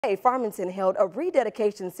Farmington held a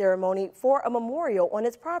rededication ceremony for a memorial on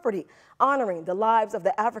its property, honoring the lives of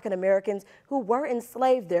the African Americans who were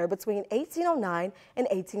enslaved there between 1809 and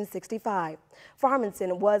 1865.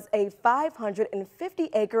 Farmington was a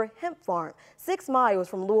 550-acre hemp farm 6 miles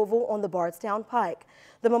from Louisville on the Bardstown Pike.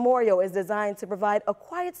 The memorial is designed to provide a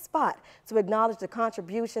quiet spot to acknowledge the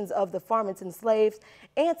contributions of the Farmington slaves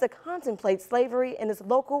and to contemplate slavery and its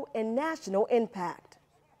local and national impact.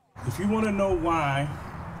 If you want to know why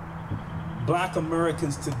Black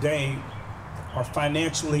Americans today are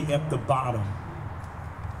financially at the bottom,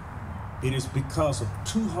 it is because of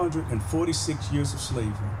 246 years of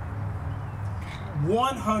slavery,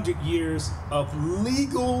 100 years of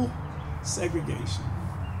legal segregation,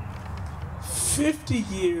 50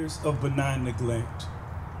 years of benign neglect,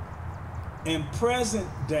 and present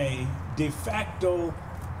day de facto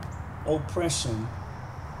oppression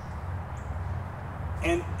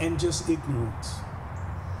and just ignorance.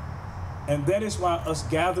 And that is why us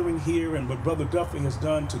gathering here and what Brother Duffy has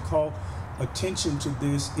done to call attention to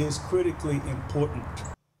this is critically important.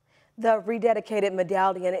 The rededicated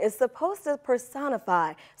medallion is supposed to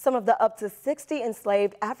personify some of the up to 60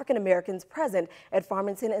 enslaved African Americans present at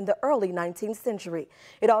Farmington in the early 19th century.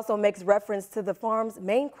 It also makes reference to the farm's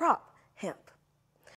main crop, hemp.